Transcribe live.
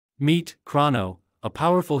Meet Chrono, a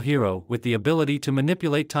powerful hero with the ability to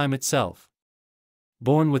manipulate time itself.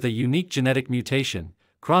 Born with a unique genetic mutation,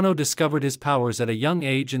 Chrono discovered his powers at a young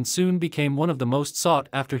age and soon became one of the most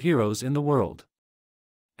sought-after heroes in the world.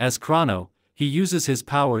 As Chrono, he uses his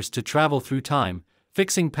powers to travel through time,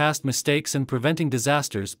 fixing past mistakes and preventing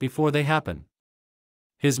disasters before they happen.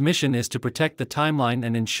 His mission is to protect the timeline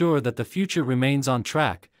and ensure that the future remains on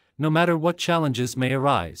track, no matter what challenges may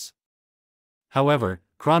arise. However,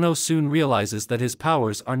 Chrono soon realizes that his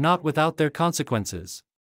powers are not without their consequences.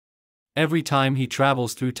 Every time he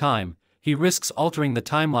travels through time, he risks altering the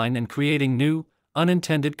timeline and creating new,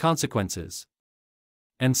 unintended consequences.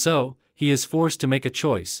 And so, he is forced to make a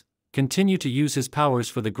choice: continue to use his powers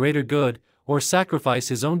for the greater good, or sacrifice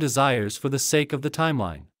his own desires for the sake of the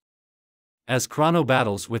timeline. As Chrono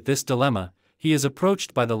battles with this dilemma, he is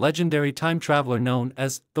approached by the legendary time traveler known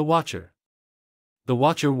as the Watcher. The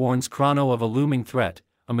Watcher warns Chrono of a looming threat,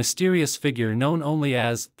 a mysterious figure known only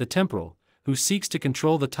as the Temporal, who seeks to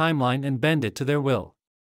control the timeline and bend it to their will.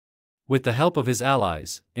 With the help of his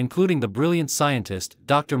allies, including the brilliant scientist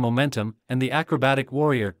Dr. Momentum and the acrobatic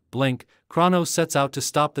warrior Blink, Chrono sets out to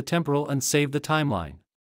stop the Temporal and save the timeline.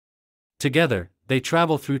 Together, they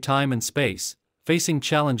travel through time and space, facing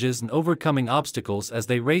challenges and overcoming obstacles as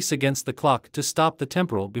they race against the clock to stop the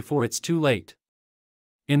Temporal before it's too late.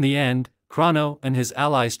 In the end, Chrono and his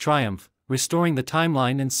allies triumph, restoring the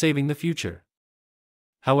timeline and saving the future.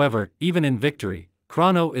 However, even in victory,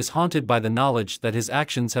 Chrono is haunted by the knowledge that his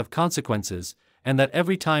actions have consequences, and that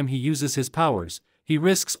every time he uses his powers, he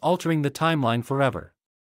risks altering the timeline forever.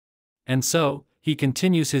 And so, he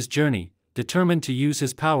continues his journey, determined to use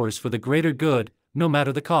his powers for the greater good, no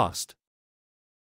matter the cost.